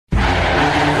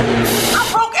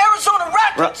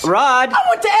Sports. Rod. I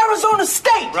went to Arizona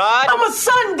State. Rod. I'm a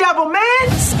Sun Devil, man.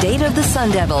 State of the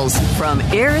Sun Devils from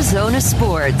Arizona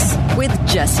Sports with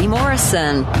Jesse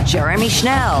Morrison, Jeremy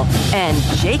Schnell, and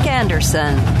Jake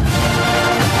Anderson.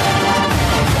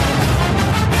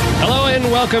 Hello and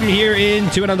welcome here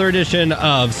into another edition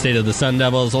of State of the Sun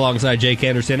Devils alongside Jake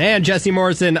Anderson and Jesse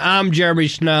Morrison. I'm Jeremy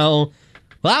Schnell.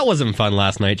 Well, that wasn't fun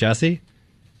last night, Jesse.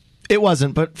 It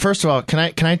wasn't, but first of all, can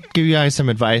I give you guys some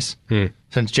advice?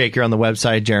 Since Jake, you're on the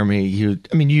website, Jeremy, you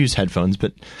use headphones,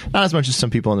 but not as much as some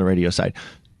people on the radio side.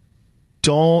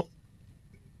 Don't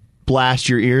blast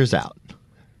your ears out,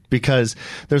 because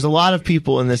there's a lot of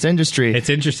people in this industry. It's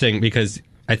interesting because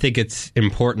I think it's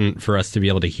important for us to be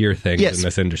able to hear things in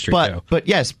this industry too.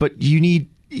 But you need,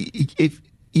 if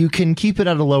you can keep it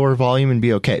at a lower volume and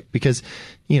be okay, because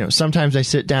sometimes I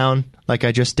sit down like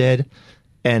I just did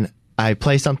and I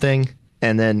play something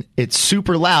and then it's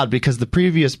super loud because the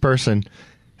previous person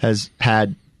has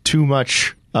had too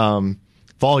much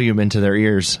volume into their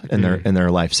ears in their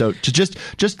life. So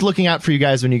just looking out for you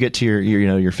guys when you get to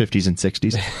your 50s and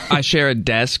 60s. I share a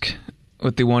desk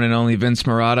with the one and only Vince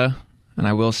Marotta, and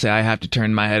I will say I have to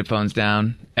turn my headphones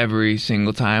down every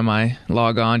single time I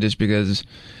log on, just because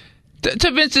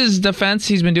to Vince's defense,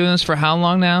 he's been doing this for how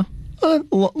long now?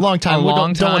 Long time. Don't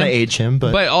want to age him,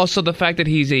 but also the fact that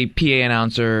he's a PA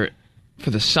announcer for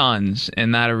the Suns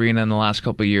in that arena in the last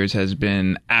couple of years has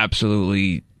been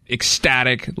absolutely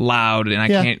ecstatic, loud, and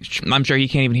I'm sure he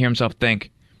can't even hear himself think.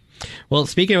 Well,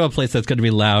 speaking of a place that's going to be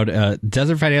loud,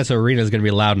 Desert Financial Arena is going to be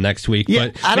loud next week,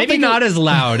 but maybe not as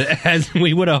loud as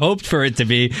we would have hoped for it to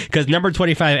be, because number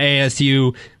 25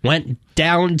 ASU went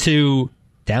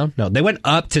they went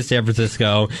up to San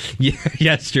Francisco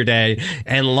yesterday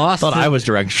and lost. I was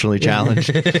directionally challenged.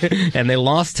 And they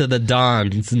lost to the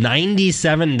Dons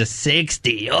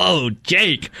 97-60. Oh,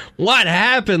 Jake, what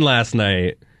happened last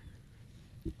night?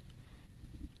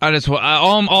 All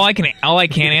I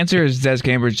can answer is Des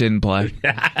Cambridge didn't play.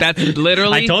 That's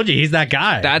literally. I told you he's that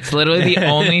guy. That's literally the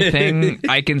only thing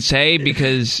I can say,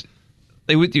 because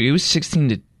it was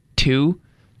 16-2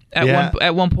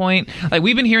 at one point. Like,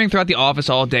 we've been hearing throughout the office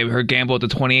all day. We heard Gamble at the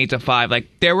 28-5. Like,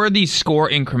 there were these score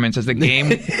increments as the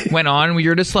game went on. We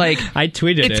were just like, I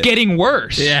tweeted it's getting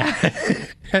worse. Yeah.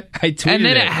 I tweeted and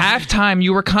then at halftime,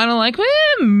 you were kind of like,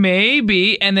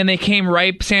 maybe. And then they came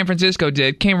San Francisco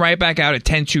came right back out at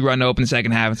 10-2 run to open the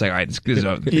second half. It's like, all right, this is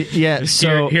over. Yeah,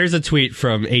 so here's a tweet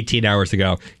from 18 hours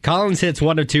ago. Collins hits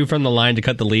 1 of 2 from the line to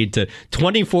cut the lead to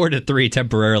 24-3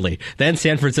 temporarily. Then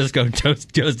San Francisco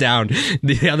goes down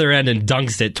the other end and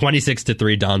dunks it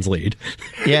 26-3 Don's lead.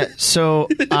 Yeah, so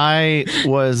I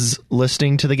was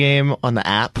listening to the game on the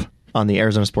app, on the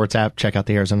Arizona Sports app. Check out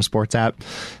the Arizona Sports app.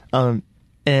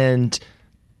 And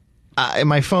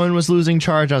my phone was losing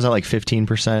charge. I was at like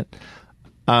 15%.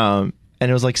 And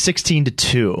it was like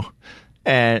 16-2.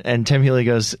 And Tim Healy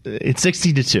goes, it's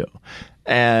 16-2.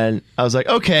 And I was like,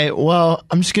 okay, well,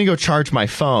 I'm just going to go charge my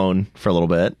phone for a little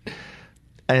bit.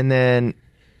 And then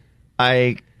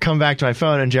I come back to my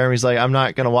phone and Jeremy's like, I'm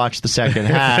not going to watch the second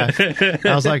half. And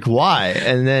I was like, why?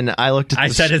 And then I looked at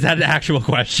is that an actual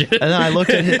question? And then I looked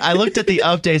at the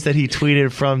updates that he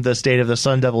tweeted from the State of the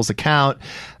Sun Devils account,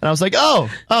 and I was like, oh,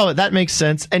 that makes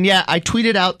sense. And yeah, I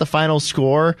tweeted out the final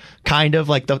score, kind of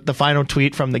like the final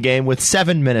tweet from the game with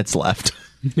 7 minutes left.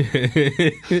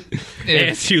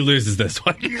 ASU loses this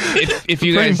one. If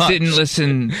you guys didn't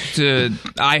listen to,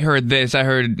 I heard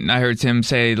Tim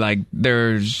say, like,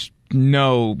 there's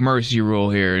no mercy rule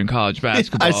here in college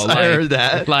basketball. I heard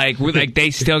that. Like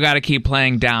they still got to keep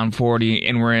playing down 40,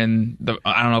 and we're in the.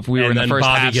 I don't know if we were in the first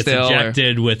Bobby half gets still.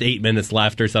 ejected with 8 minutes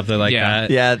left or something like that.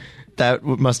 Yeah, that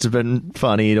must have been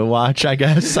funny to watch, I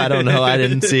guess. I don't know. I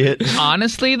didn't see it.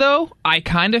 Honestly, though, I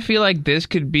kind of feel like this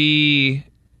could be,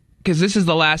 because this is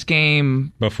the last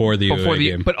game before the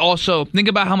game. But also, think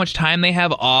about how much time they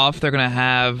have off. They're going to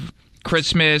have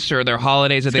Christmas or their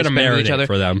holidays that they spend with each other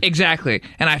for them. Exactly.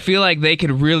 And I feel like they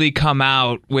could really come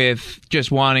out with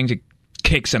just wanting to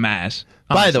kick some ass.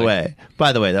 Honestly.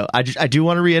 By the way, though, I do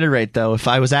want to reiterate, though, if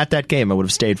I was at that game, I would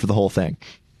have stayed for the whole thing.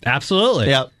 Absolutely.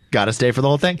 Yep. Got to stay for the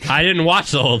whole thing. I didn't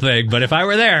watch the whole thing, but if I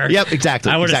were there, yep,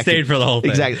 exactly. I would have stayed for the whole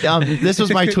thing. Exactly. This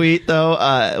was my tweet,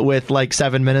 though, with like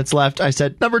 7 minutes left. I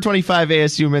said, number 25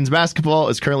 ASU men's basketball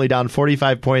is currently down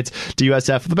 45 points to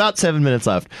USF with about 7 minutes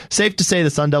left. Safe to say the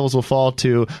Sun Devils will fall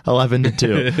to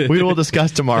 11-2. We will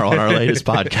discuss tomorrow on our latest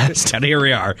podcast. And here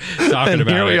we are talking about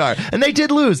it. Here we are. And they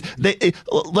did lose.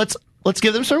 Let's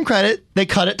give them some credit. They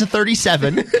cut it to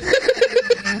 37.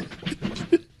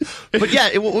 But yeah,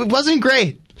 it wasn't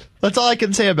great. That's all I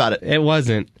can say about it. It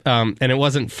wasn't. And it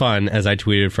wasn't fun, as I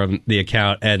tweeted from the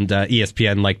account. And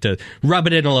ESPN liked to rub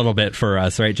it in a little bit for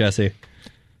us, right, Jesse?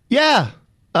 Yeah.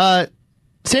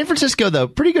 San Francisco, though,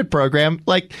 pretty good program.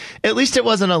 Like, at least it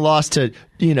wasn't a loss to,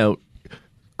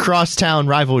 crosstown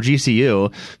rival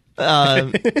GCU.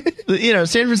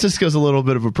 San Francisco's a little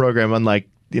bit of a program, unlike,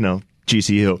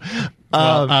 GCU.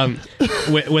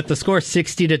 With the score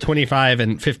 60-25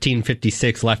 and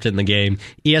 15:56 left in the game,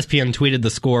 ESPN tweeted the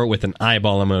score with an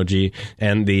eyeball emoji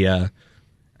and the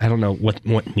I don't know what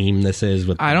meme this is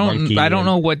with I don't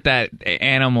know what that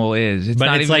animal is. It's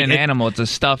not even an animal. It's a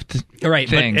stuffed thing.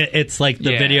 But it's like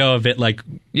the video of it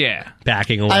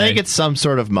backing away. I think it's some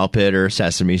sort of Muppet or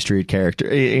Sesame Street character.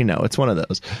 It's one of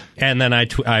those. And then I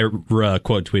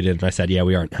quote tweeted and I said, "Yeah,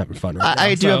 we aren't having fun right now."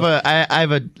 I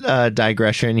have a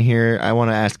digression here. I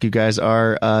want to ask you guys: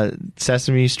 are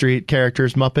Sesame Street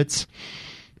characters Muppets?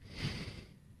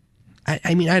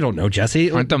 I mean, I don't know,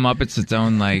 Jesse. Aren't the Muppets its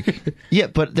own Yeah,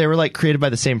 but they were created by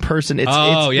the same person.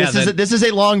 This is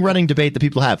a long running debate that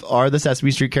people have. Are the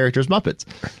Sesame Street characters Muppets?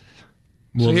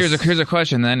 So here's a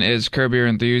question then: is Curb Your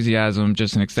Enthusiasm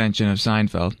just an extension of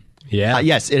Seinfeld? Yeah.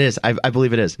 Yes, it is. I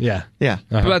believe it is. Yeah. Yeah.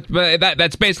 Uh-huh. But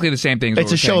that's basically the same thing.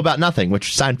 It's a show about nothing,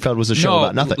 which Seinfeld was a show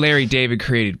about nothing. Larry David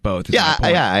created both.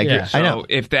 I agree. Yeah. So I know.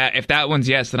 If that one's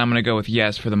yes, then I'm going to go with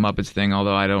yes for the Muppets thing,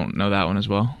 although I don't know that one as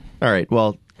well. All right.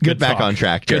 Well, get back on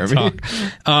track, Jeremy.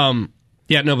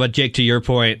 But Jake, to your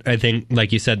point, I think,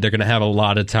 like you said, they're going to have a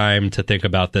lot of time to think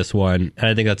about this one. And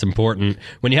I think that's important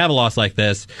when you have a loss like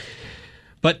this.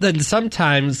 But then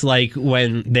sometimes, like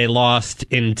when they lost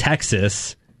in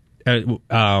Texas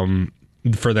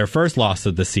for their first loss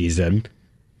of the season,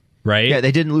 right? Yeah,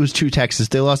 they didn't lose to Texas.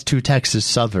 They lost to Texas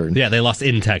Southern. Yeah, they lost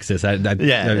in Texas.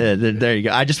 There you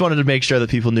go. I just wanted to make sure that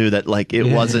people knew that it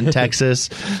wasn't Texas.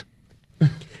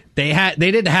 They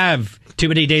didn't have too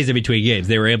many days in between games.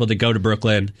 They were able to go to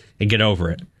Brooklyn and get over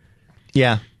it.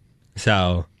 Yeah.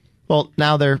 So, well,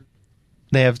 now they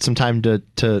have some time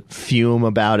to fume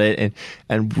about it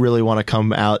and really want to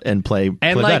come out and play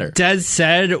better. Des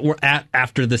said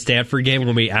after the Stanford game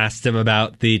when we asked him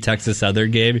about the Texas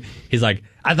Southern game, he's like,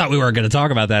 I thought we weren't going to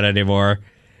talk about that anymore.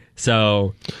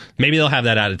 So maybe they'll have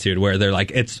that attitude where they're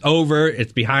like, it's over,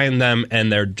 it's behind them, and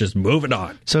they're just moving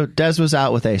on. So Des was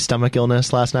out with a stomach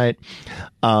illness last night.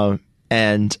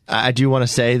 And I do want to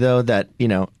say, though, that,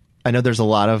 I know there's a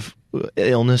lot of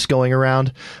illness going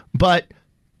around, but,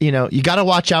 you got to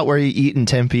watch out where you eat in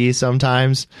Tempe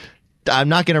sometimes. I'm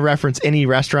not going to reference any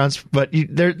restaurants, but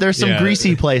there's some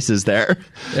greasy places there.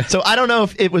 So I don't know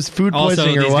if it was food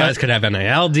poisoning or what. Also, these guys could have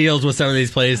NIL deals with some of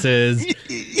these places.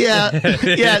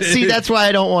 Yeah. See, that's why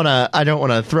I don't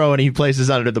want to throw any places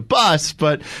under the bus.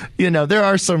 But there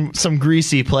are some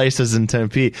greasy places in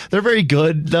Tempe. They're very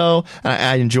good though.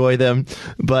 I enjoy them,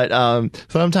 but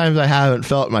sometimes I haven't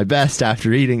felt my best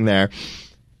after eating there.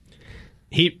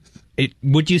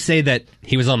 Would you say that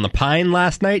he was on the Pine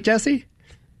last night, Jesse?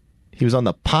 He was on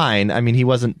the Pine. I mean, he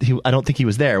wasn't. I don't think he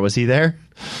was there. Was he there,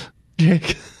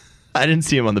 Jake? I didn't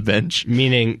see him on the bench.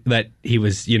 Meaning that he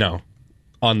was,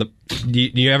 on the.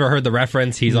 You ever heard the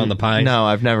reference? He's on the Pine. No,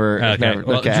 I've never.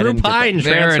 Well, Drew Pine.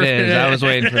 There it is. I was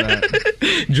waiting for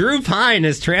that. Drew Pine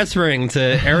is transferring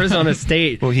to Arizona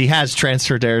State. Well, he has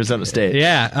transferred to Arizona State.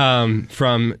 Yeah,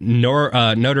 from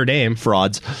Notre Dame.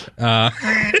 Frauds. There's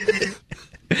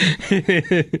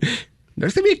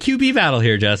gonna be a QB battle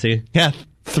here, Jesse. Yeah.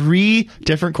 3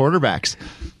 different quarterbacks.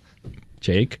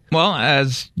 Jake? Well,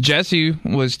 as Jesse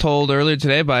was told earlier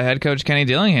today by head coach Kenny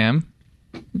Dillingham,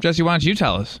 Jesse, why don't you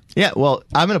tell us? Yeah, well,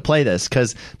 I'm going to play this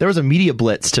because there was a media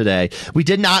blitz today. We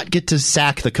did not get to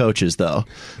sack the coaches, though.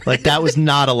 That was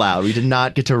not allowed. We did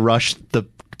not get to rush the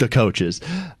coaches.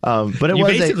 But you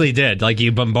basically did.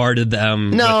 You bombarded them.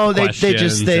 No, with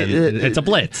questions it's a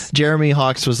blitz. Jeremy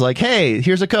Hawks was like, "Hey,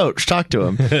 here's a coach. Talk to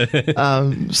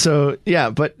him." So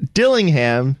yeah, but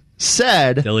Dillingham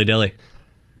said Dilly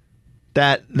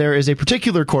that there is a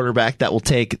particular quarterback that will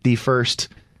take the first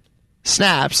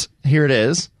snaps. Here it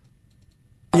is.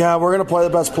 Yeah, we're going to play the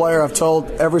best player. I've told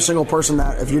every single person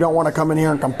that if you don't want to come in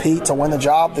here and compete to win the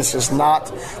job, this is not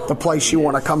the place you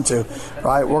want to come to,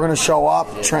 right? We're going to show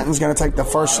up. Trenton's going to take the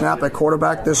first snap at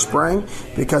quarterback this spring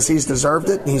because he's deserved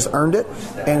it, he's earned it,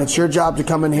 and it's your job to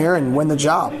come in here and win the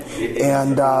job.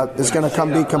 And it's going to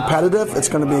be competitive. It's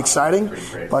going to be exciting,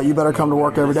 but you better come to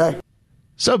work every day.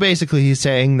 So basically he's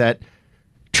saying that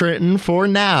Trenton, for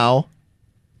now,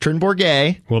 Trenton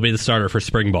Bourguet will be the starter for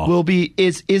spring ball.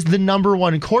 is the number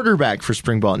one quarterback for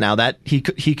spring ball. Now that he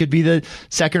could be the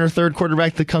second or third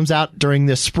quarterback that comes out during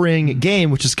the spring game,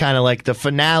 which is kind of like the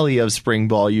finale of spring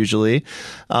ball usually.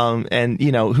 And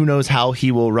who knows how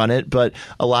he will run it, but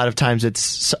a lot of times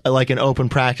it's like an open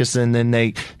practice and then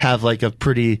they have like a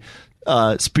pretty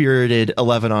spirited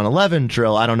 11-on-11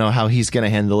 drill. I don't know how he's going to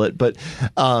handle it, but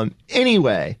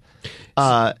anyway.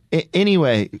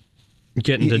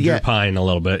 Getting to Drew Pine a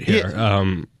little bit here.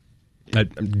 Yeah.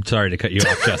 I'm sorry to cut you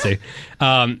off, Jesse.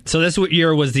 So this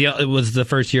year was the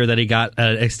first year that he got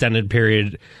an extended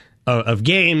period of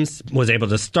games, was able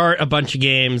to start a bunch of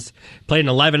games, played in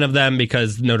 11 of them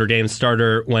because Notre Dame's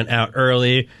starter went out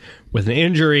early with an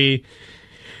injury.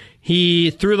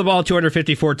 He threw the ball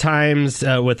 254 times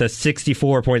with a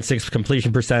 64.6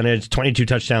 completion percentage, 22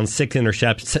 touchdowns, 6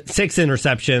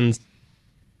 interceptions.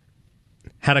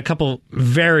 Had a couple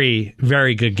very,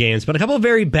 very good games, but a couple of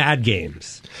very bad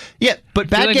games. Yeah, but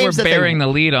bad I feel like games. We're bearing the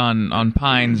lead on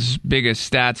Pine's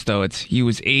biggest stats, though. He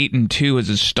was 8-2 as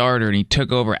a starter, and he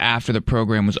took over after the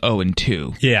program was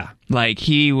 0-2. Yeah, like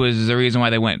he was the reason why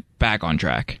they went back on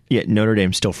track. Yeah, Notre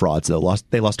Dame's still frauds though.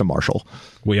 They lost to Marshall.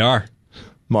 We are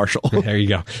Marshall. There you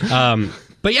go.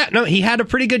 But yeah, no, he had a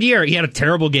pretty good year. He had a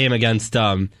terrible game against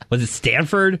was it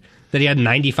Stanford? That he had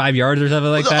 95 yards or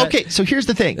something like that? Okay, so here's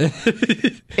the thing.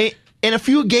 In a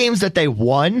few games that they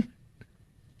won,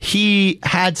 he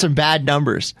had some bad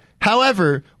numbers.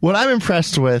 However, what I'm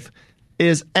impressed with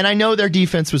is, and I know their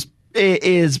defense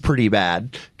is pretty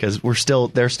bad because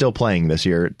they're still playing this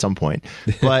year at some point.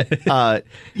 But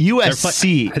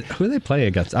USC, who are they playing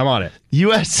against? I'm on it.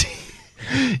 USC.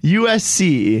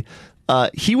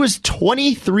 He was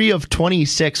 23 of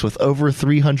 26 with over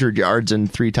 300 yards and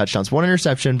 3 touchdowns. 1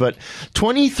 interception, but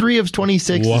 23 of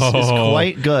 26 is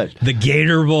quite good. The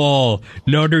Gator Bowl,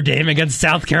 Notre Dame against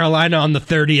South Carolina on the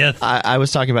 30th. I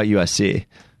was talking about USC.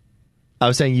 I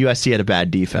was saying USC had a bad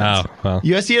defense. Oh, well.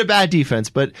 USC had a bad defense,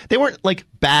 but they weren't like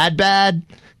bad.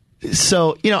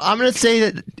 So, I'm going to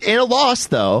say that in a loss,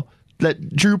 though,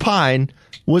 that Drew Pine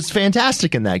was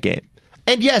fantastic in that game.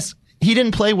 And yes, he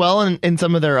didn't play well in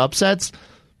some of their upsets,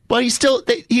 but he still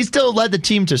led the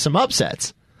team to some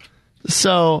upsets.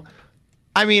 So,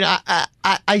 I mean, I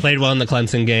played well in the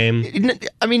Clemson game.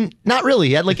 I mean, not really.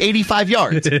 He had like 85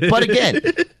 yards, but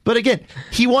again,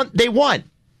 they won.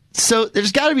 So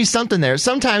there's got to be something there.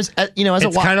 Sometimes,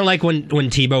 it's kind of like when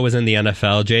Tebow was in the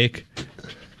NFL, Jake,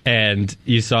 and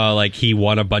you saw like he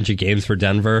won a bunch of games for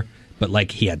Denver, but like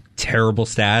he had terrible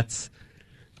stats.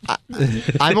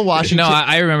 I'm a Washington. No,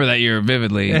 I remember that year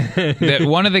vividly. That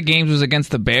one of the games was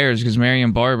against the Bears because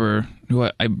Marion Barber, who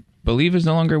I believe is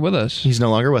no longer with us. He's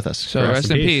no longer with us. So rest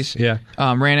in peace. Yeah,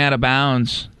 ran out of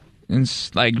bounds,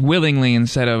 like willingly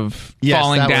instead of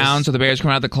falling down. So the Bears come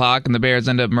out of the clock, and the Bears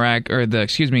end up the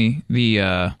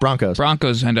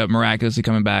Broncos end up miraculously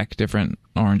coming back. Different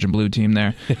orange and blue team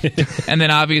there. And then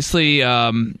obviously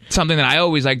something that I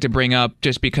always like to bring up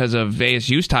just because of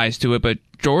ASU's ties to it, but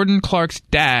Jordan Clark's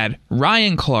dad,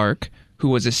 Ryan Clark, who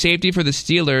was a safety for the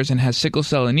Steelers and has sickle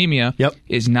cell anemia,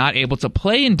 is not able to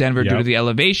play in Denver due to the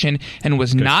elevation and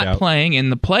was not playing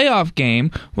in the playoff game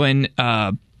when,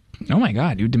 oh my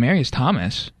God, Demaryius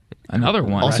Thomas, another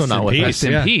one. Also not with us. Rest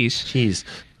in peace. Jeez.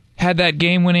 Had that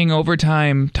game-winning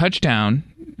overtime touchdown,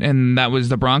 and that was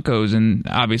the Broncos. And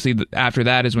obviously after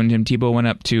that is when Tim Tebow went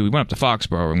up to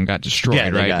Foxborough and got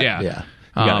destroyed, right? He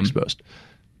got exposed.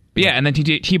 Yeah, and then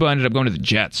Tebow ended up going to the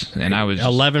Jets, and I was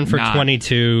 11 for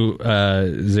 22,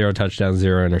 0 touchdowns,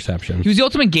 0 interceptions. He was the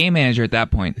ultimate game manager at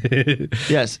that point.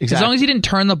 Yes, exactly. As long as he didn't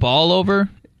turn the ball over,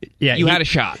 you had a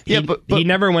shot. But he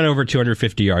never went over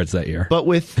 250 yards that year. But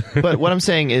what I'm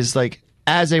saying is, like,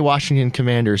 as a Washington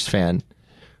Commanders fan,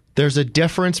 there's a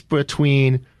difference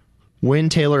between when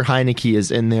Taylor Heineke is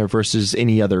in there versus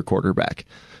any other quarterback,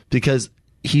 because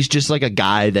he's just like a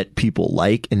guy that people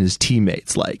like and his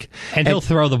teammates like. And he'll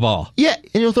throw the ball. Yeah, and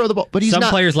he'll throw the ball. But some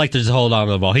players like to just hold on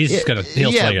to the ball. He's just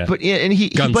he'll sling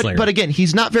it. But again,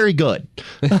 he's not very good.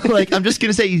 Like, I'm just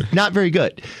gonna say he's not very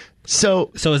good.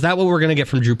 So is that what we're gonna get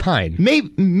from Drew Pine?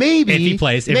 Maybe if he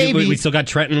plays. We still got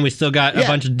Trenton. We still got a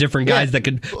bunch of different guys that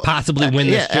could possibly win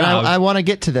this job. And I want to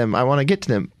get to them.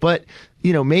 But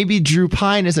maybe Drew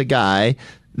Pine is a guy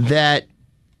that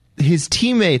his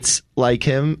teammates like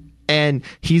him. And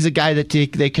he's a guy that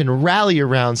they can rally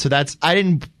around. So I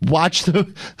didn't watch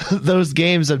those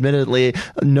games, admittedly,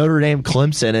 Notre Dame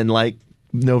Clemson in like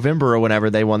November or whenever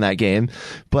they won that game.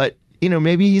 But,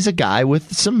 maybe he's a guy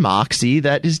with some moxie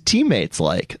that his teammates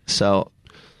like. So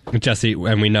Jesse,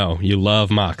 and we know you love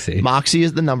moxie. Moxie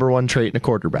is the number one trait in a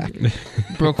quarterback.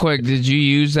 Real quick, did you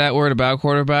use that word about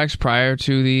quarterbacks prior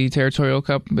to the Territorial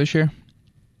Cup this year?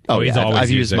 Oh, he's yeah, always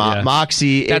I've used yeah.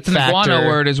 Moxie. That's an iguana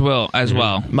word as well.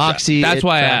 Moxie. That's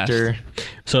why factor. I asked.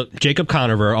 So Jacob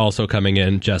Conover also coming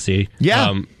in, Jesse.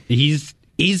 Yeah. He's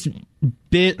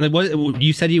been. What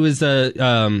you said he was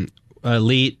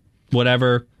elite,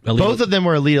 whatever. Elite. Both of them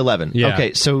were Elite 11. Yeah.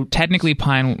 Okay, so Technically,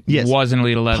 Pine Yes. was an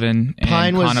Elite 11, Pine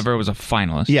and was- Conover was a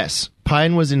finalist. yes,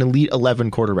 Pine was an Elite 11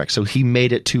 quarterback, so he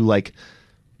made it to like.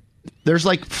 There's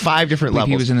like 5 different I think levels.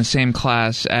 he was in the same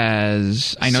class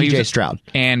as C.J. he was Stroud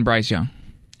and Bryce Young.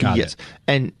 Got yes,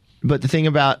 it. but the thing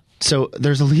about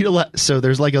there's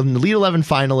there's like an Elite 11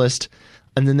 finalist,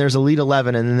 and then there's Elite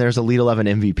 11, and then there's Elite 11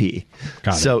 MVP.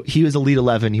 Got it. So he was Elite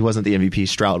 11. He wasn't the MVP.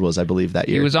 Stroud was, I believe, that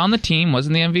year. He was on the team,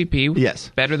 wasn't the MVP.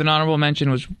 Yes. Better than honorable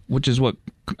mention, which is what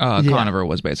Conover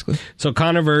was basically. So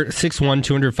Conover, 6'1",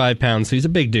 205 pounds. So he's a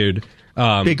big dude.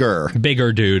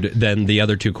 Bigger dude than the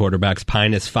other 2 quarterbacks.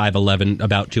 Pine is 5'11",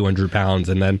 about 200 pounds,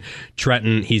 and then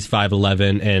Trenton, he's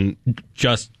 5'11", and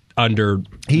just under.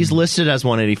 He's listed as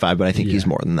 185, but I think he's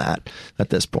more than that at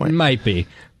this point. Might be.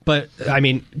 But, I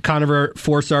mean, Conover,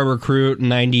 4-star recruit,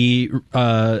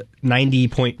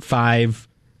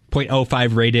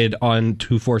 90.05 rated on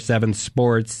 247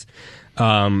 Sports.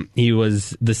 He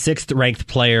was the 6th ranked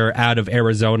player out of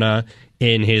Arizona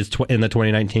in the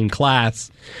 2019 class.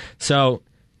 So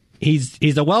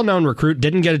he's a well-known recruit.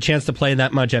 Didn't get a chance to play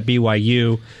that much at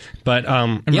BYU. But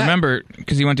And remember,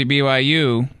 because he went to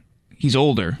BYU, he's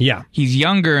older. Yeah. He's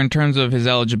younger in terms of his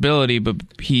eligibility, but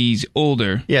he's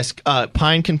older. Yes,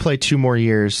 Pine can play 2 more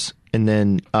years, and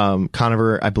then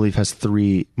Conover, I believe, has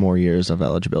 3 more years of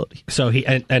eligibility. So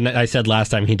and I said last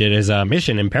time he did his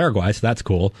mission in Paraguay, so that's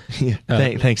cool.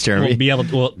 Thanks, Jeremy.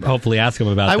 We'll hopefully ask him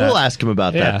about that. I will ask him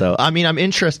about that, though. I mean, I'm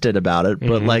interested about it,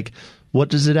 but like, what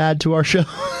does it add to our show?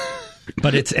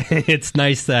 But it's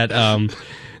nice that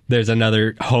there's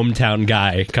another hometown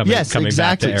guy coming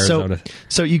back to Arizona.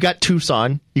 So you got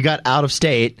Tucson, you got out of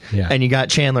state, and you got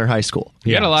Chandler High School.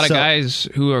 You got a lot of guys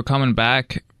who are coming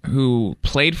back who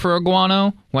played for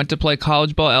Iguano, went to play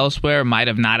college ball elsewhere, might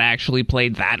have not actually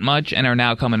played that much, and are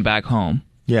now coming back home.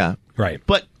 Yeah. Right.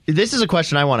 But this is a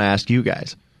question I want to ask you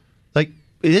guys. Like,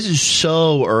 this is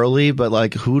so early, but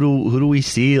like, who do we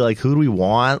see? Like, who do we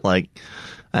want? Like,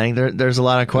 I think there's a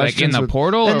lot of questions. Like in the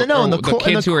portal? In the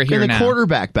kids who are here in the now?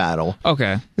 quarterback battle.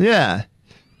 Okay. Yeah.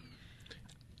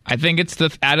 I think it's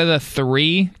out of the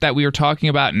 3 that we were talking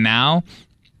about now,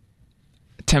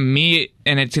 to me,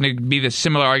 and it's going to be the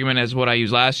similar argument as what I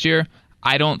used last year,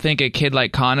 I don't think a kid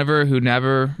like Conover, who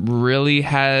never really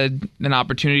had an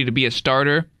opportunity to be a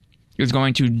starter, is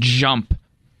going to jump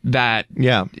that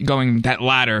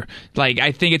ladder. Like,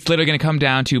 I think it's literally going to come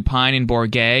down to Pine and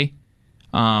Bourget.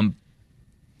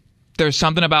 There's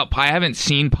something about Pine. I haven't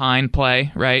seen Pine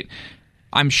play, right?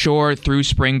 I'm sure through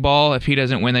spring ball, if he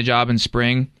doesn't win the job in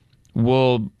spring,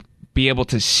 we'll be able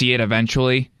to see it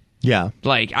eventually. Yeah.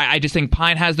 Like, I just think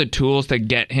Pine has the tools to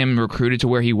get him recruited to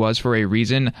where he was for a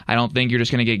reason. I don't think you're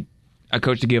just going to get a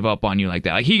coach to give up on you like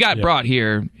that. Like, he got brought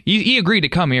here. He agreed to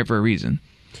come here for a reason.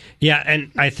 Yeah,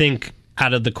 and I think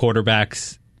out of the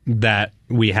quarterbacks that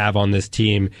we have on this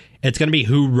team, it's going to be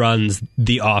who runs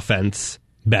the offense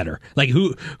better. Like,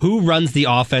 who runs the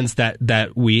offense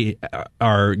that we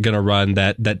are going to run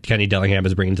that Kenny Dillingham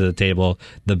is bringing to the table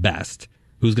the best.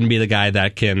 Who's going to be the guy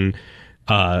that can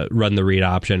run the read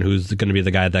option, who's going to be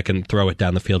the guy that can throw it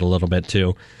down the field a little bit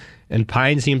too. And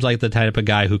Pine seems like the type of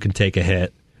guy who can take a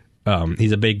hit.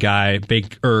 He's a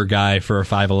bigger guy for a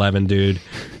 5'11" dude.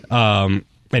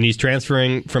 And he's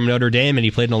transferring from Notre Dame, and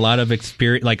he played in a lot of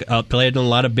played in a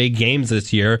lot of big games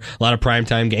this year, a lot of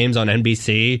primetime games on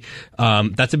NBC.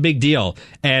 That's a big deal.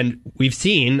 And we've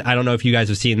seen, I don't know if you guys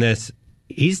have seen this,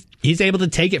 he's able to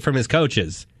take it from his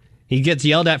coaches. He gets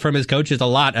yelled at from his coaches a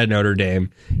lot at Notre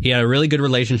Dame. He had a really good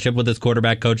relationship with his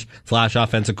quarterback coach /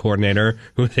 offensive coordinator,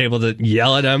 who was able to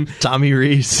yell at him. Tommy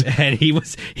Rees. And he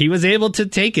was able to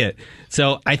take it.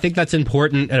 So I think that's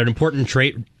important. An important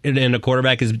trait in a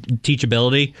quarterback is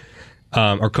teachability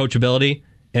or coachability.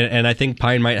 And I think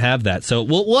Pine might have that. So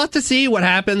we'll have to see what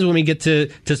happens when we get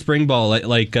to spring ball,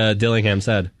 like Dillingham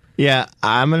said. Yeah,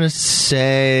 I'm going to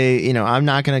say, I'm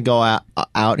not going to go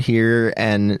out here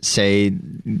and say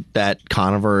that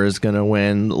Conover is going to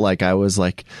win like I was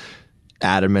like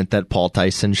adamant that Paul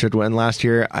Tyson should win last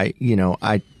year.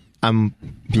 I'm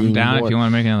being down if you want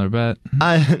to make another bet.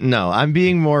 I'm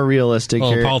being more realistic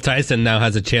here. Paul Tyson now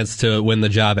has a chance to win the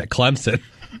job at Clemson.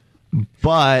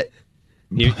 But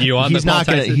you want he's not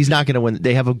going to win.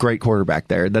 They have a great quarterback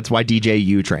there. That's why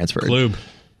DJU transferred. Klub.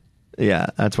 Yeah,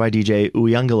 that's why DJ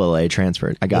Uiagalelei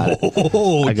transferred. I got it.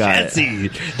 Oh, I got Jesse.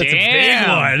 it. That's a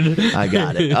big one. I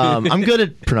got it. I'm good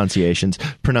at pronunciations.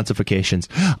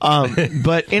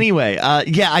 But anyway,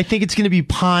 yeah, I think it's going to be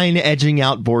Pine edging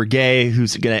out Bourget,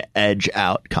 who's going to edge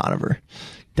out Conover.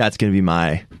 That's going to be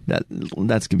my that's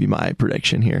going to be my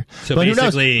prediction here. So but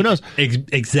basically, who knows?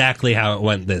 Exactly how it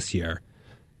went this year.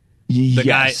 The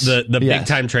Guy, the big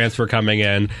time transfer coming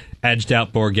in, edged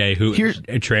out Bourget,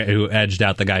 who edged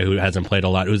out the guy who hasn't played a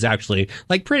lot, who's actually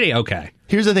like pretty okay.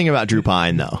 Here's the thing about Drew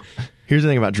Pine, though.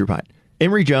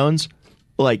 Emory Jones,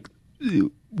 like,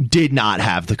 did not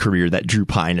have the career that Drew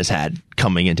Pine has had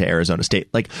coming into Arizona State.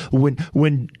 Like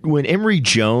when Emory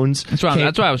Jones, that's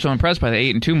why I was so impressed by the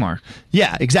 8-2 mark.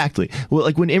 Yeah, exactly. Well,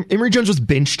 like when Emory Jones was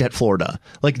benched at Florida,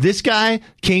 like this guy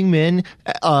came in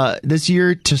this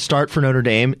year to start for Notre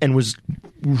Dame and was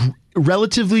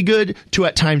relatively good to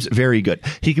at times very good.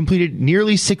 He completed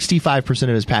nearly 65% of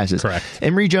his passes. Correct.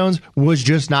 Emory Jones was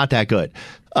just not that good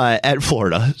at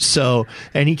Florida. So,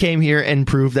 and he came here and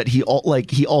proved that he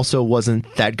also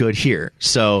wasn't that good here.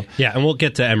 So, yeah, and we'll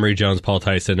get to Emory Jones, Paul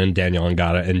Tyson, and Daniel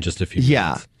Ngata in just a few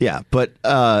minutes. Yeah. But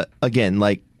again,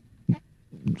 like,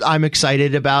 I'm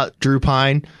excited about Drew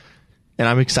Pine. And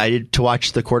I'm excited to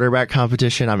watch the quarterback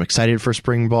competition. I'm excited for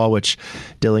spring ball, which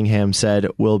Dillingham said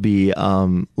will be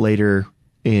later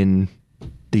in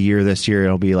the year this year.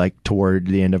 It'll be like toward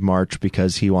the end of March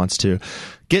because he wants to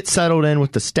get settled in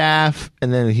with the staff,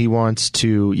 and then he wants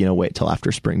to wait till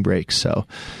after spring break. So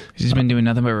he's been doing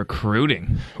nothing but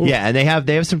recruiting. Yeah, and they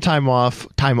have some time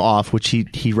off, which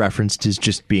he referenced as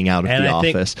just being out of the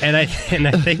office. And I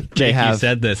think Jake, you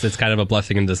said this. It's kind of a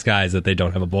blessing in disguise that they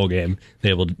don't have a bowl game.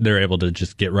 They're able to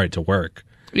just get right to work.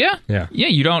 Yeah.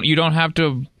 You don't have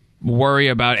to worry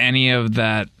about any of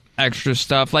that extra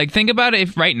stuff. Like, think about it,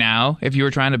 if you were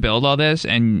trying to build all this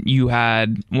and you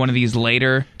had one of these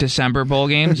later December bowl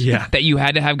games that you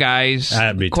had to have guys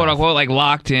quote unquote like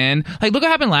locked in. Like, look what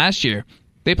happened last year.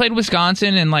 They played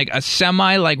Wisconsin in like a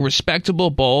semi like respectable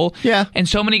bowl. Yeah. And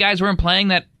so many guys weren't playing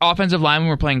that offensive line, we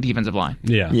were playing defensive line.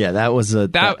 Yeah. Yeah, that was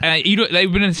it would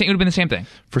have been the same thing.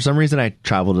 For some reason I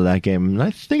traveled to that game and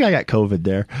I think I got COVID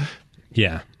there.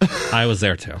 Yeah, I was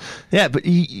there too. Yeah, but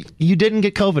you didn't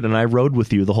get COVID, and I rode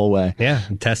with you the whole way. Yeah,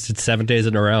 tested 7 days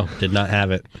in a row. Did not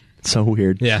have it. So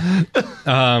weird. Yeah.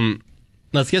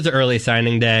 Let's get to early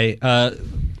signing day.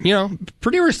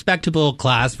 Pretty respectable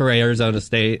class for Arizona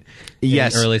State.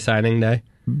 Yes. Early signing day.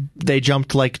 They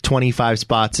jumped like 25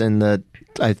 spots in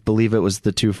I believe it was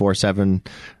the 247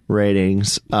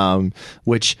 ratings,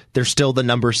 which they're still the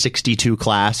number 62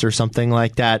 class or something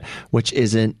like that, which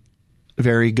isn't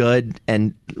very good,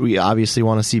 and we obviously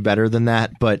want to see better than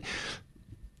that, but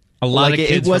a lot of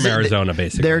kids from Arizona,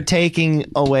 basically. They're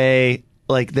taking away,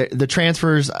 like, the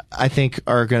transfers, I think,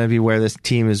 are going to be where this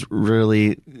team is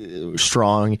really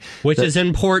strong. Which is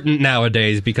important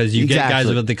nowadays because you get guys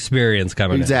with experience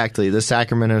coming in. Exactly. The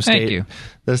Sacramento State. Thank you.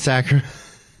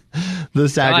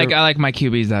 I like my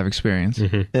QBs to have experience.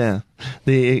 Mm-hmm. Yeah.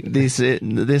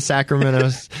 The Sacramento...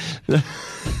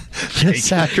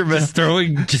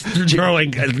 Sacramento. Just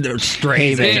throwing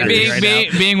strays at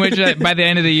being which by the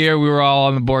end of the year we were all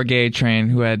on the Bourget train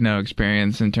who had no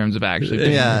experience in terms of actually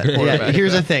being yeah.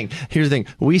 Here's the thing.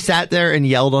 We sat there and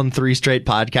yelled on 3 straight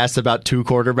podcasts about 2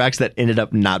 quarterbacks that ended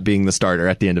up not being the starter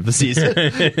at the end of the season.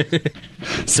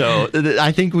 So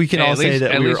I think we can all say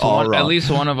that we were all wrong. At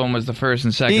least one of them was the first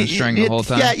and second string the whole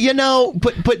time. Yeah,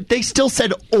 but they still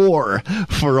said or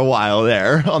for a while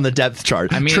there on the depth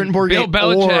chart. I mean, Trent Bourget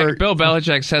Bill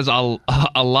Belichick says a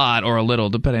lot or a little,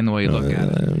 depending on the way you look at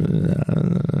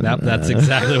it. That's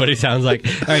exactly what he sounds like.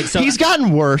 All right, so he's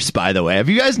gotten worse, by the way. Have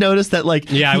you guys noticed that?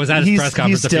 Like, I was at his press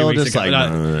conference a few weeks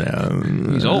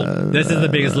ago. He's old. This is the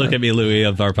biggest look at me, Louis,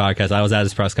 of our podcast. I was at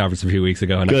his press conference a few weeks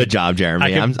ago. And good job,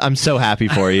 Jeremy. I'm so happy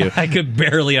for you. I could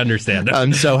barely understand it.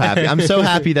 I'm so happy. I'm so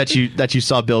happy that you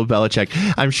saw Bill Belichick.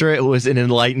 I'm sure it was an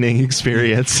enlightening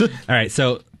experience. All right,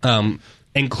 so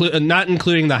not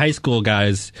including the high school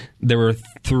guys, there were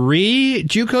 3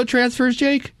 JUCO transfers,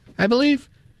 Jake, I believe.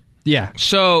 Yeah.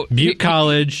 So Butte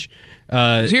College.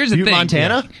 Here's the Butte, thing.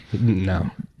 Montana? No.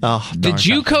 Oh, the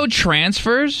JUCO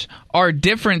transfers are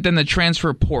different than the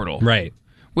transfer portal. Right.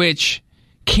 Which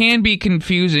can be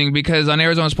confusing because on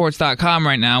ArizonaSports.com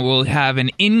right now we'll have an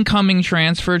incoming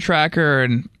transfer tracker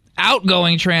and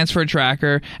outgoing transfer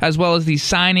tracker, as well as the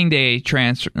signing day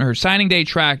tracker.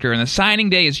 And the signing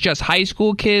day is just high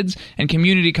school kids and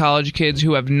community college kids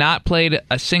who have not played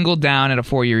a single down at a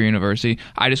 4-year university.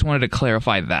 I just wanted to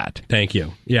clarify that. Thank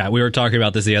you. Yeah, we were talking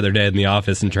about this the other day in the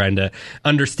office and trying to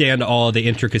understand all the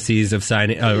intricacies of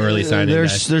early signing.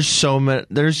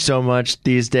 There's so much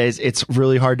these days. It's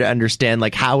really hard to understand.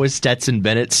 Like, how is Stetson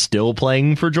Bennett still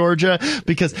playing for Georgia?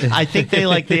 Because I think the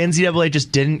NCAA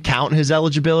just didn't count his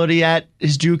eligibility at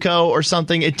his JUCO or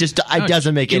something. It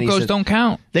doesn't make any sense. JUCOs don't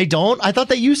count. They don't? I thought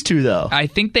they used to, though. I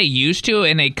think they used to,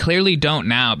 and they clearly don't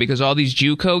now, because all these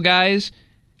JUCO guys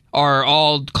are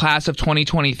all class of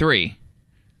 2023.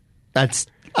 That's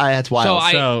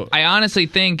wild. So I honestly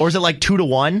think... Or is it like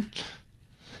 2-1?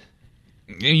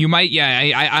 You might,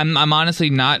 yeah. I'm honestly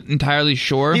not entirely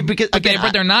sure. Yeah, because,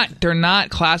 but they're not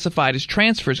classified as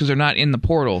transfers because they're not in the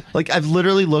portal. Like, I've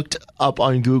literally looked up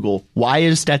on Google, why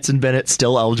is Stetson Bennett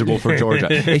still eligible for Georgia?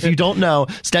 If you don't know,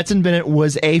 Stetson Bennett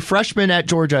was a freshman at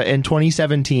Georgia in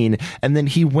 2017, and then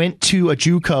he went to a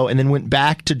JUCO and then went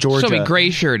back to Georgia. So he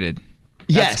gray-shirted.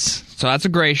 Yes. So that's a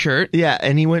gray shirt. Yeah,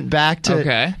 and he went back to...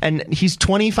 Okay. And he's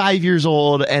 25 years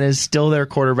old and is still their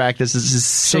quarterback. This is his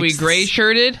sixth... So he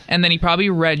gray-shirted, and then he probably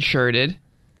red-shirted,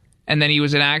 and then he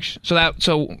was in action.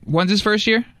 So when's his first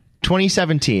year?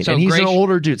 2017. So and he's an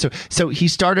older dude. So he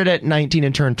started at 19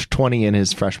 and turned 20 in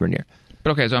his freshman year.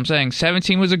 But okay, so I'm saying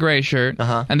 17 was a gray shirt,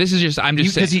 and this is just...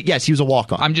 saying... Yes, he was a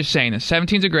walk-on. I'm just saying this.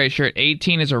 17 is a gray shirt,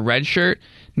 18 is a red shirt,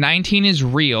 19 is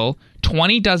real,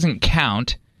 20 doesn't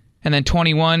count... And then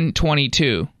 21,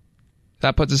 22.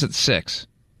 That puts us at 6.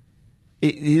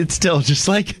 It's still just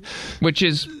like... Which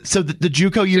is... So the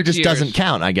JUCO year just years. Doesn't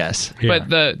count, I guess. Yeah.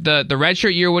 But the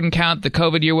redshirt year wouldn't count. The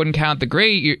COVID year wouldn't count. The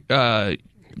gray year the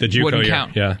JUCO wouldn't year,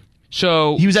 count. yeah.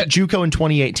 So he was at JUCO in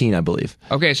 2018, I believe.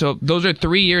 Okay, so those are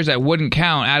 3 years that wouldn't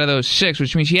count out of those 6,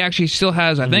 which means he actually still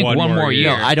has, I think, one more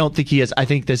year. No, I don't think he has. I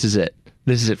think this is it.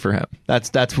 This is it for him.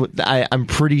 That's what I'm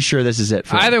pretty sure this is it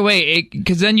for him. Either way,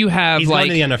 because then you have he's like...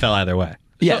 going to the NFL either way.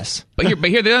 Yes. But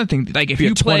here the other thing, like if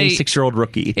you play... 26-year-old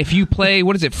rookie. If you play,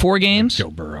 4 games?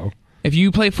 Joe Burrow. If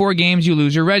you play 4 games, you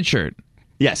lose your red shirt.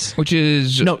 Yes. Which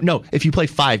is... No. If you play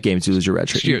 5 games, you lose your red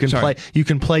shirt. You can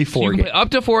play 4 games.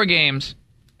 Up to 4 games,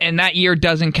 and that year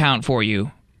doesn't count for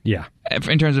you. Yeah.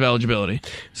 In terms of eligibility.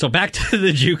 So back to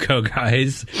the JUCO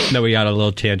guys. No, we got a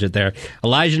little tangent there.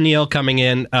 Elijah Neal coming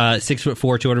in, 6'4",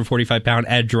 245-pound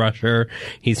edge rusher.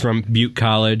 He's from Butte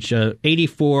College,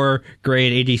 84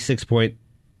 grade,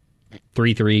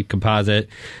 86.33 composite.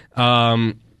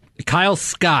 Kyle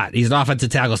Scott, he's an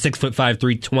offensive tackle, 6'5",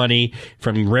 320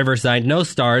 from Riverside. No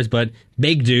stars, but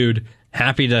big dude.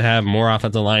 Happy to have more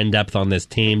offensive line depth on this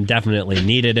team. Definitely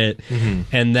needed it. Mm-hmm.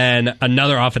 And then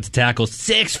another offensive tackle,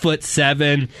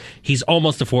 6'7". He's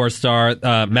almost a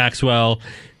 4-star. Maxwell.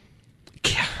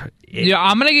 Yeah,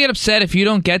 I'm going to get upset if you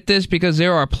don't get this because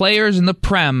there are players in the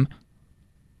Prem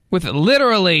with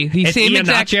literally the same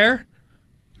exact...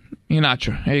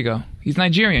 Iheanacho. There you go. He's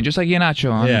Nigerian, just like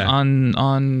Iheanacho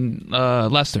on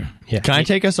Leicester. Yeah. Can I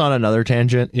take us on another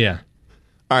tangent? Yeah.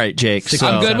 All right, Jake.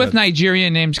 I'm good with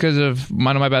Nigerian names because of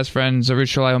one of my best friends,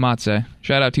 Arushalai Omatse.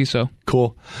 Shout out, Tiso.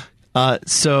 Cool.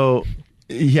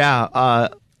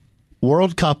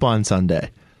 World Cup on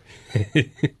Sunday.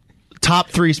 Top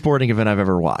 3 sporting event I've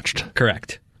ever watched.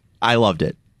 Correct. I loved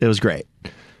it. It was great.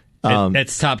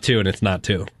 It's top 2, and it's not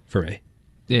 2 for me.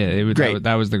 Yeah,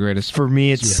 that was the greatest. For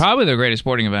me, it's probably the greatest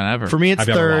sporting event ever. For me, it's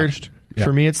third. Yeah.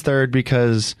 For me, it's third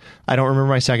because I don't remember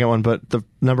my second one, but the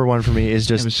number one for me is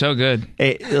just... It was so good.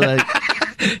 You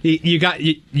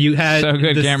had so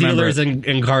good, the Steelers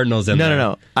and Cardinals in there.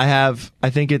 No. I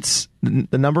think it's...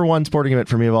 The number one sporting event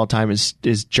for me of all time is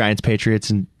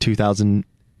Giants-Patriots in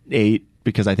 2008.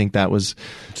 Because I think that was...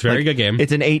 It's a very good game.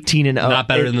 It's an 18-0. Not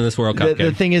better than this World Cup game.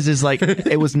 The thing is like,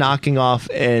 it was knocking off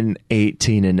an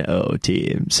 18-0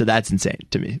 team. So that's insane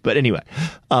to me. But anyway,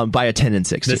 by a 10-6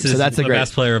 team. This is that's the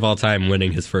best player of all time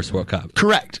winning his first World Cup.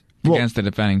 Correct. Against the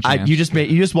defending champs. You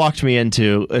just walked me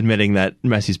into admitting that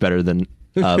Messi's better than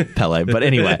Pele. But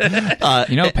anyway.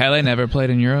 Pele never played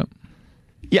in Europe?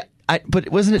 Yeah, but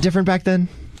wasn't it different back then?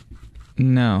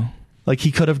 No. Like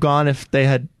he could have gone if they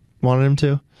had wanted him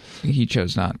to? He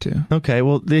chose not to. Okay,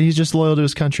 well, he's just loyal to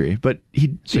his country. But so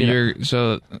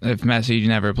if Messi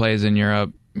never plays in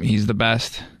Europe, he's the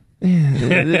best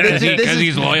because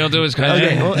he's loyal to his country.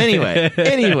 Okay, well, anyway,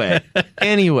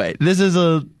 this is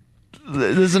an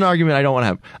argument I don't want to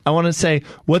have. I want to say,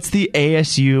 what's the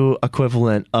ASU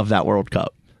equivalent of that World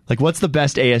Cup? Like, what's the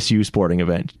best ASU sporting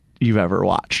event you've ever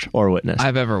watched or witnessed?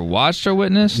 I've ever watched or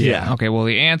witnessed? Yeah. Okay, well,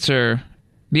 the answer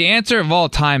of all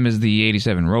time is the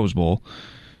 87 Rose Bowl.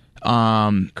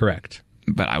 Correct.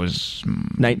 but I was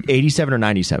 87 or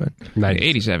 97?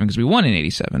 87 because we won in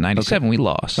 87. 97 we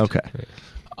lost. Okay.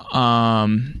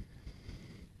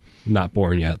 Not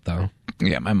born yet, though.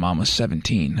 Yeah, my mom was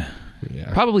 17.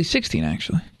 Yeah. Probably 16,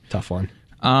 actually. Tough one.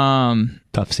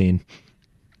 Tough scene.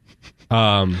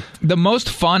 The most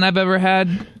fun I've ever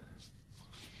had,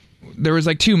 there was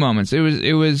like two moments.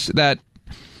 It was that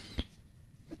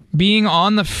being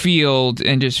on the field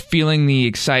and just feeling the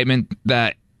excitement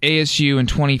that ASU in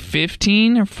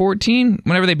 2015 or 14,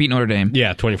 whenever they beat Notre Dame.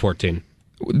 Yeah, 2014.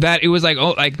 That it was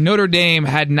like Notre Dame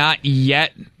had not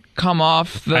yet come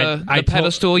off the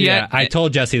pedestal yet. Yeah, I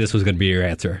told Jesse this was going to be your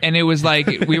answer. And it was like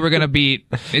we were going to beat,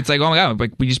 it's like, oh my God,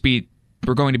 like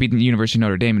we're going to beat the University of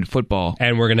Notre Dame in football.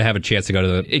 And we're going to have a chance to go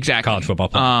to the college football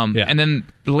playoff. And then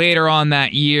later on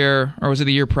that year, or was it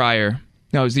the year prior?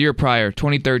 No, it was the year prior,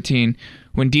 2013,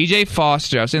 when DJ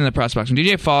Foster, I was in the press box, when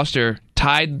DJ Foster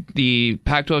tied the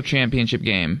Pac-12 championship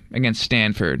game against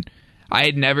Stanford. I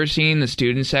had never seen the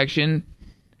student section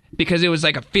because it was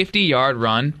like a 50-yard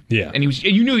run. Yeah. And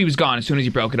you knew he was gone as soon as he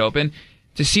broke it open.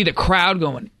 To see the crowd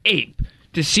going ape.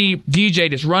 To see DJ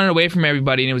just running away from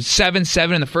everybody, and it was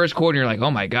 7-7 in the first quarter. And you're like,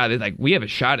 oh my God, like we have a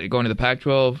shot at going to the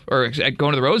Pac-12 or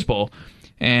going to the Rose Bowl,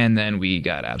 and then we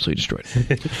got absolutely destroyed.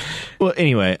 Well,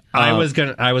 anyway, I was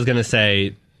gonna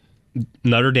say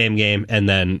Notre Dame game and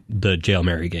then the Hail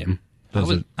Mary game.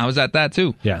 I was at that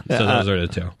too. Yeah, so those are the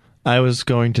two. I was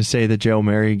going to say the Hail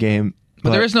Mary game. But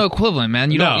there is no equivalent,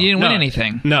 man. You didn't win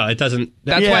anything. No, it doesn't.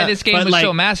 That's why this game was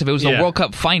so massive. It was the World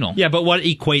Cup final. Yeah, but what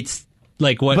equates?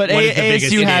 Like what? But what is the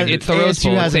biggest ASU it's the Rose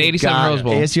Bowl. It's the 87 Rose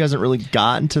Bowl. ASU hasn't really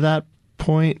gotten to that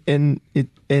point in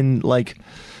like,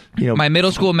 you know. My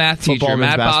middle school math teacher,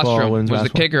 Matt Bostrom, was the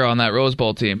basketball. kicker on that Rose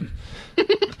Bowl team.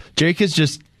 Jake is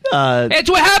just. It's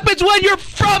what happens when you're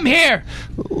from here.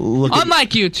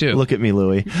 Unlike you two. Look at me,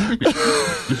 Louie.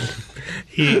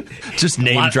 Just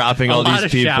name dropping all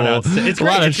these people. It's a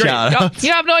lot of shout outs.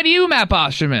 You have no idea who Matt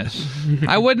Bostrom is.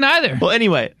 I wouldn't either. Well,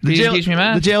 anyway, the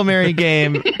Hail Mary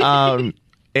game,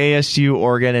 ASU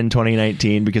Oregon in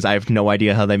 2019, because I have no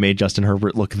idea how they made Justin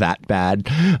Herbert look that bad.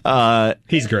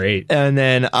 He's great. And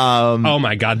then, oh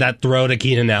my God, that throw to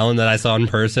Keenan Allen that I saw in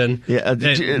person. Yeah,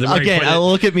 again,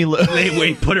 look at me.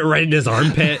 Wait, put it right in his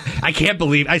armpit.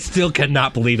 I still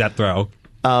cannot believe that throw.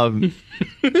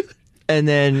 And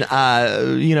then,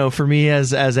 for me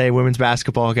as a women's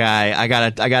basketball guy, I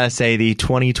gotta say the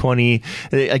 2020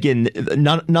 again.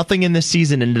 Nothing in this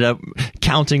season ended up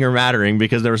counting or mattering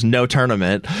because there was no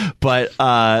tournament. But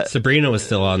Sabrina was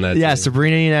still on that. Yeah, team.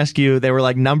 Sabrina Ionescu. They were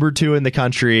like number 2 in the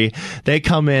country. They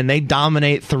come in, they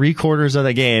dominate 3/4 of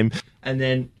the game, and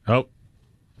then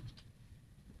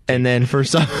for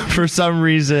some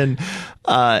reason,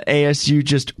 ASU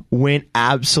just went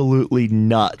absolutely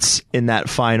nuts in that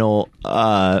final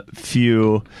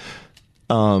few,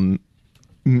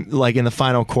 like in the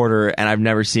final quarter, and I've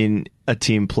never seen a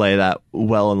team play that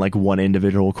well in like one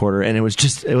individual quarter, and it was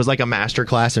like a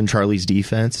masterclass in Charlie's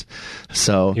defense.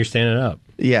 So you're standing up.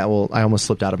 Yeah, well, I almost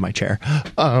slipped out of my chair.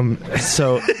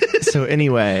 So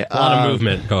anyway, a lot of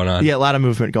movement going on. Yeah, a lot of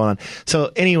movement going on.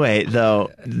 So anyway,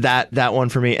 though, that one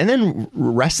for me, and then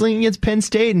wrestling against Penn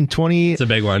State in it's a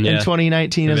big one. In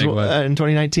 2019 as well. In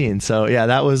 2019, so yeah,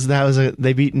 that was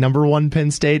they beat number 1 Penn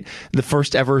State, the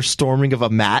first ever storming of a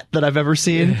mat that I've ever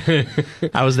seen.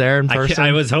 I was there in person.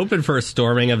 I was hoping for a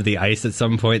storming of the ice at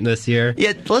some point this year.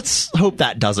 Yeah, let's hope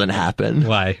that doesn't happen.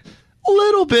 Why? A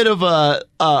little bit of a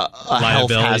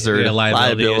health hazard,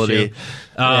 liability.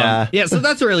 Yeah, so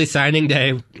that's early signing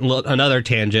day. Another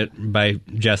tangent by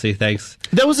Jesse. Thanks.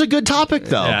 That was a good topic,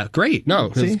 though. Yeah, great. No,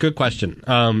 it's a good question.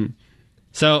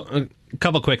 So a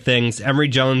couple quick things. Emory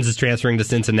Jones is transferring to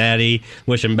Cincinnati.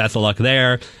 Wish him best of luck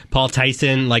there. Paul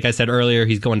Tyson, like I said earlier,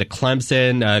 he's going to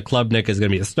Clemson. Klubnik is going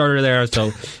to be the starter there,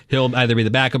 so he'll either be the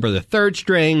backup or the third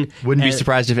string. Wouldn't be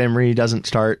surprised if Emory doesn't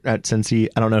start at Cincy.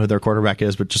 I don't know who their quarterback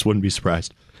is, but just wouldn't be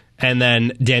surprised. And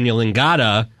then Daniel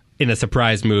Ngata, in a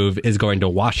surprise move, is going to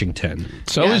Washington.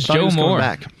 So is Joe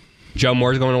Moore. Joe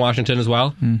Moore is going to Washington as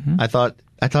well? Mm-hmm. I thought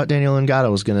Daniel Ngata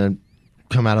was going to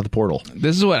come out of the portal.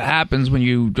 This is what happens when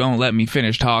you don't let me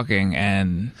finish talking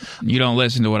and you don't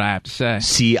listen to what I have to say.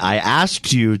 See, I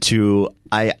asked you to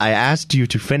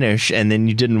finish, and then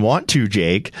you didn't want to,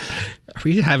 Jake. Are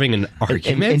we having an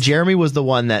argument? And Jeremy was the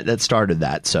one that started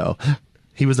that, so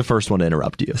he was the first one to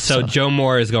interrupt you. So Joe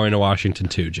Moore is going to Washington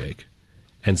too, Jake.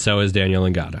 And so is Daniel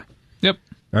Ngata. Yep.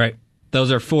 All right.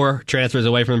 Those are 4 transfers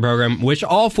away from the program. Wish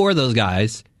all 4 of those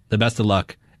guys the best of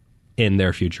luck in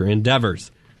their future endeavors.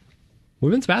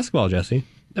 Women's basketball, Jesse.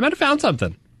 They might have found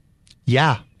something.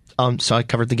 Yeah. So I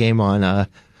covered the game on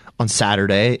on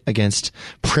Saturday against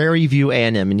Prairie View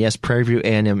A&M. And yes, Prairie View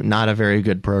A&M, not a very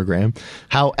good program.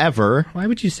 However, why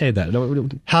would you say that?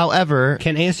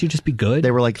 Can ASU just be good?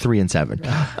 They were like 3-7.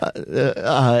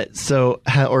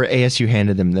 Or ASU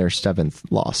handed them their 7th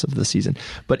loss of the season.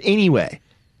 But anyway,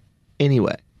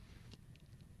 Kayla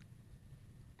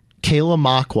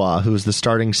Makwa, who's the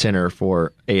starting center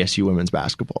for ASU women's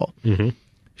basketball,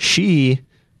 she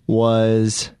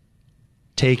was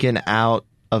taken out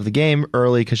of the game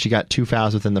early because she got 2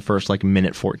 fouls within the first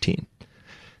minute 14.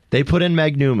 They put in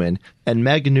Meg Newman, and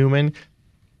Meg Newman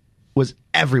was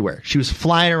everywhere. She was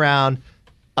flying around.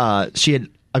 She had,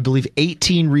 I believe,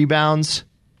 18 rebounds,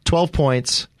 12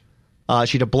 points.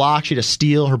 She had a block. She had a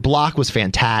steal. Her block was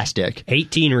fantastic.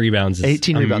 18 rebounds is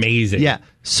amazing. Yeah.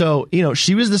 So,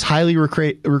 she was this highly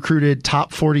recruited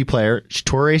top 40 player. She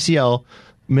tore her ACL,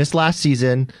 missed last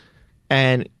season,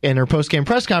 and in her post-game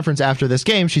press conference after this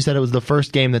game, she said it was the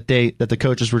first game that the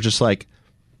coaches were just like,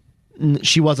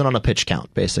 she wasn't on a pitch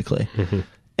count, basically.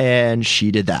 And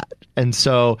she did that. And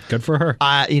so good for her.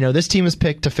 This team is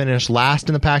picked to finish last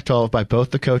in the Pac-12 by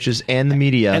both the coaches and the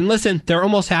media. And listen, they're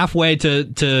almost halfway to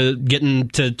getting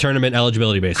to tournament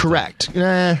eligibility, basically. Correct.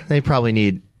 They probably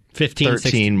need 13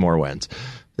 16 more wins.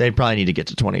 They probably need to get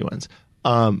to 20 wins.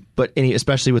 But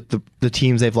especially with the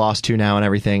teams they've lost to now and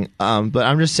everything. But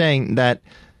I'm just saying that,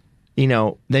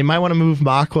 they might want to move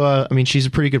Makwa. I mean, she's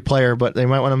a pretty good player, but they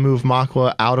might want to move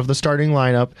Makwa out of the starting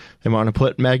lineup. They want to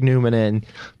put Meg Newman in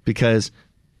because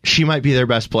she might be their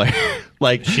best player.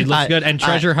 She looks good, and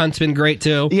Treasure Hunt's been great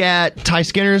too. Yeah, Ty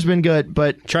Skinner's been good,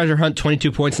 but Treasure Hunt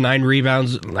 22 points, 9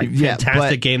 rebounds,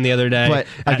 fantastic game the other day. But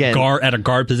again, at a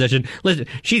guard position, listen,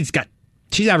 she's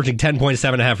averaging 10 points,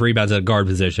 7.5 rebounds at a guard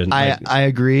position. I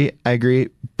agree,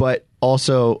 but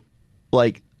also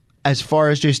as far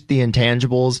as just the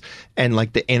intangibles and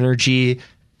the energy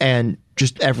and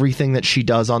just everything that she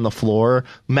does on the floor,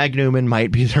 Meg Newman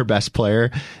might be their best player,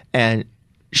 and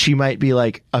she might be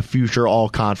a future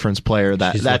all-conference player.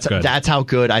 That's how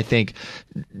good I think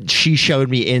she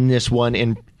showed me in this one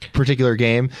in particular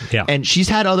game. Yeah. And she's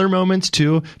had other moments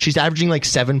too. She's averaging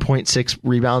 7.6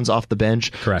 rebounds off the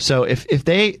bench. Correct. So if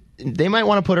they might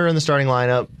want to put her in the starting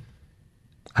lineup.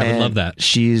 I would love that.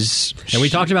 And we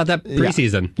talked about that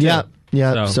preseason.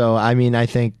 Yeah. So I mean, I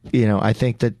think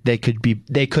that they could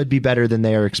be better than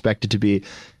they are expected to be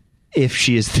if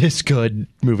she is this good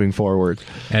moving forward.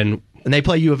 And they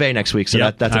play U of A next week, so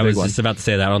that's a big one. I was just about to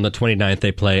say that. On the 29th,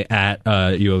 they play at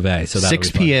U of A. So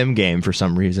 6 p.m. game for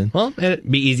some reason. Well, it'd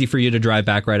be easy for you to drive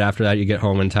back right after that. You get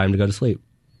home in time to go to sleep.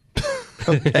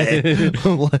 Okay.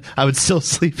 I would still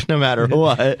sleep no matter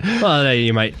what. Well,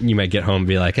 you might get home and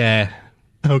be like, eh.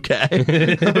 Okay.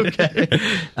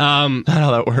 Not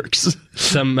how that works.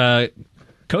 Some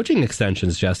coaching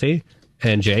extensions, Jesse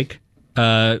and Jake.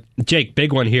 Jake,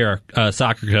 big one here.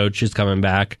 Soccer coach is coming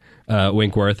back.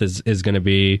 Winkworth is going to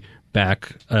be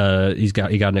back. He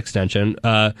got an extension.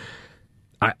 What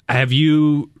have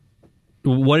you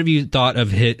thought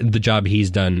of the job he's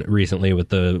done recently with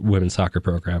the women's soccer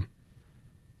program?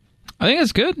 I think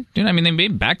it's good. They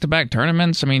made back-to-back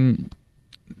tournaments. I mean,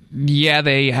 yeah,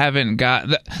 they haven't got.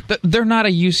 They're not a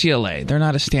UCLA. They're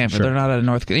not a Stanford. Sure. They're not a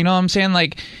North. You know what I'm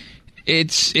saying?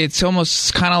 It's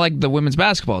almost kind of like the women's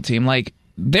basketball team.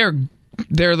 There's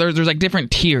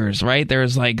different tiers, right?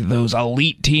 There's those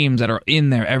elite teams that are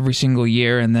in there every single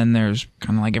year, and then there's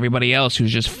kind of everybody else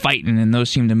who's just fighting, and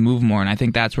those seem to move more. And I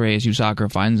think that's where ASU soccer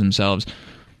finds themselves.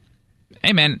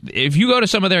 Hey, man, if you go to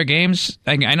some of their games,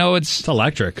 I know it's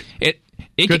electric.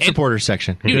 Good supporters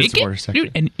section. I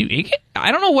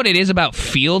don't know what it is about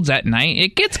fields at night.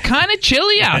 It gets kind of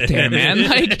chilly out there, man.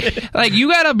 You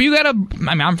gotta.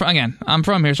 I mean, I'm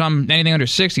from here, so anything under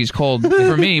 60 is cold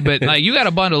for me. But you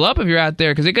gotta bundle up if you're out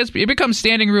there because it becomes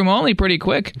standing room only pretty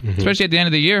quick, especially at the end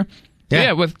of the year.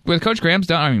 Yeah, with Coach Graham's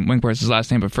done. I mean, Winkworth's his last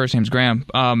name, but first name's Graham.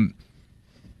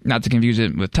 Not to confuse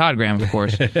it with Todd Graham, of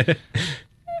course.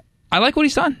 I like what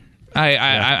he's done.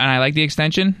 I like the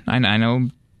extension. I know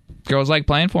girls like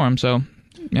playing for him, so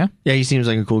yeah. Yeah, he seems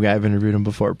like a cool guy. I've interviewed him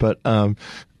before, but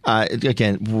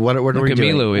again, what are we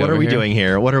doing? What are we doing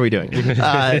here? What are we doing?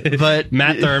 But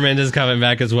Matt Thurmond is coming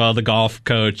back as well, the golf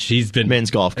coach. He's been men's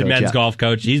golf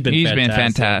coach. He's been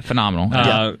fantastic,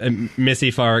 phenomenal. Missy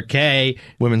Farquet,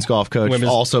 women's golf coach,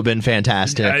 also been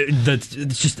fantastic. It's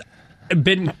just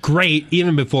been great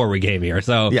even before we came here.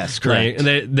 So yes, correct.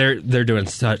 They're doing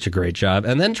such a great job.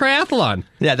 And then triathlon.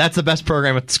 Yeah, that's the best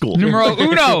program at the school. Numero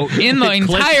uno in the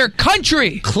entire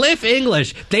country. Cliff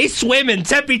English. They swim in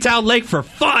Tempe Town Lake for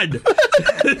fun.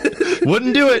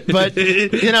 Wouldn't do it, but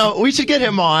we should get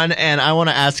him on, and I want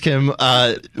to ask him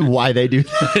why they do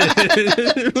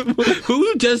that.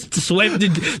 Who just swim?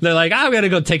 They're like, I'm gonna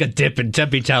go take a dip in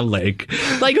Tempe Town Lake.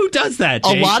 Like, who does that,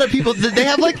 Jake? A lot of people. They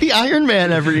have like the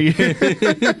Ironman every year.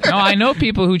 No, I know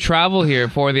people who travel here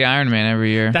for the Ironman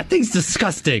every year. That thing's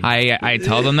disgusting. I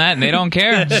tell them that, and they don't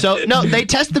care. So no, they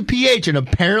test the pH, and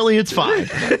apparently it's fine.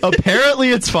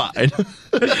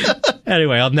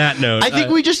 Anyway, on that note, I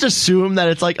think we just assume that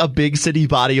it's like a big city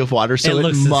body of water, so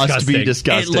it must be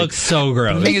disgusting. It looks so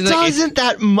gross. It doesn't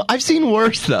I've seen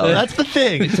worse, though. That's the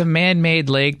thing. It's a man-made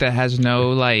lake that has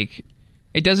no,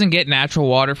 it doesn't get natural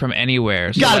water from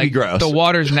anywhere. So, gotta be gross. The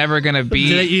water's never gonna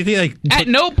be. You think, at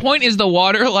no point is the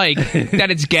water that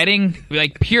it's getting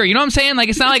pure. You know what I'm saying?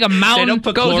 It's not like a mountain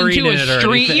goes into a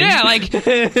stream. Yeah,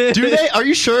 do they? Are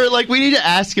you sure? We need to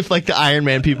ask if the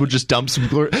Ironman people just dump some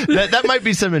chlorine. That might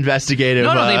be some investigative.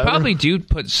 No, they probably do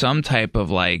put some type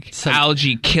of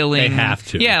algae killing. They have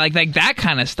to. Yeah, like that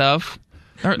kind of stuff.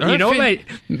 I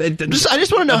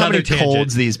just want to know how many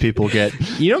colds these people get.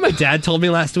 You know what my dad told me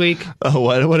last week? Oh,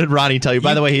 what did Ronnie tell you?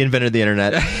 By the way, he invented the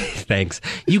internet. Thanks.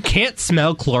 You can't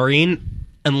smell chlorine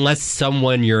unless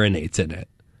someone urinates in it.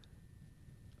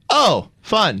 Oh,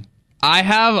 fun. I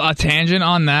have a tangent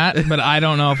on that, but I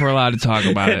don't know if we're allowed to talk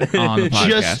about it on the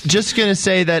podcast. Just gonna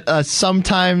say that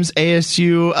sometimes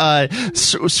ASU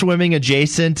swimming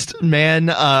adjacent man,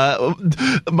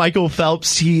 Michael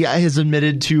Phelps, he has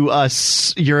admitted to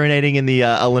urinating in the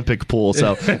Olympic pool.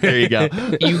 So there you go.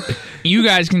 You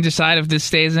guys can decide if this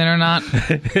stays in or not.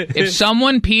 If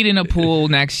someone peed in a pool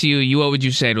next to you, what would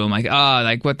you say to him?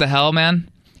 What the hell, man?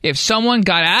 If someone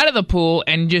got out of the pool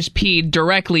and just peed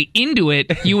directly into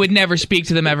it, you would never speak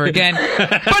to them ever again.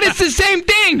 But it's the same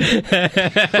thing,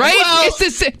 right? Well,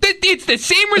 it's the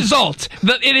same result.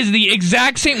 It is the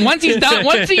exact same. Once he's done,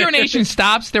 once the urination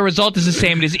stops, the result is the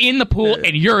same. It is in the pool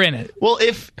and you're in it. Well,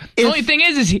 if the only thing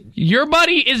is your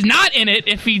buddy is not in it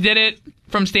if he did it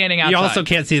from standing outside. You also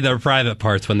can't see their private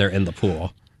parts when they're in the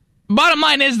pool. Bottom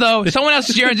line is, though, someone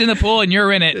else's urine's in the pool and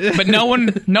you're in it, but no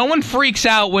one freaks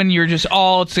out when you're just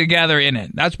all together in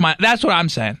it. That's what I'm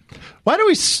saying. Why do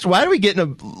we get in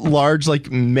a large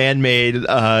man-made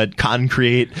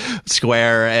concrete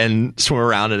square and swim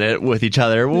around in it with each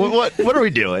other? What are we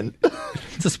doing?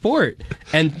 It's a sport.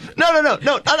 And no. I'm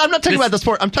not talking about the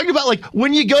sport. I'm talking about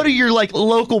when you go to your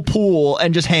local pool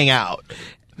and just hang out.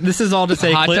 This is all to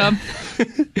say, hot tub.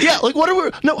 Yeah, what are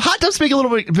we? No, hot tubs make a little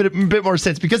bit more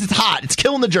sense because it's hot. It's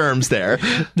killing the germs there.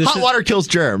 Hot water kills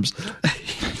germs.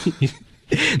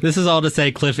 This is all to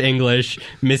say Cliff English,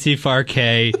 Missy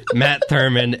Farkay, Matt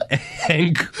Thurman,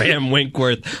 and Graham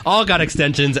Winkworth all got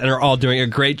extensions and are all doing a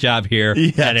great job here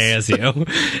at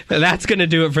ASU. That's going to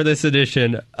do it for this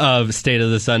edition of State of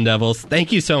the Sun Devils.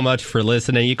 Thank you so much for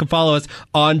listening. You can follow us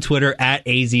on Twitter at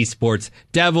AZ Sports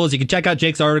Devils. You can check out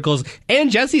Jake's articles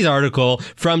and Jesse's article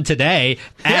from today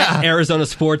at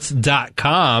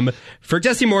ArizonaSports.com. For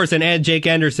Jesse Morrison and Jake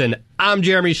Anderson, I'm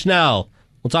Jeremy Schnell.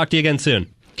 We'll talk to you again soon.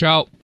 Ciao.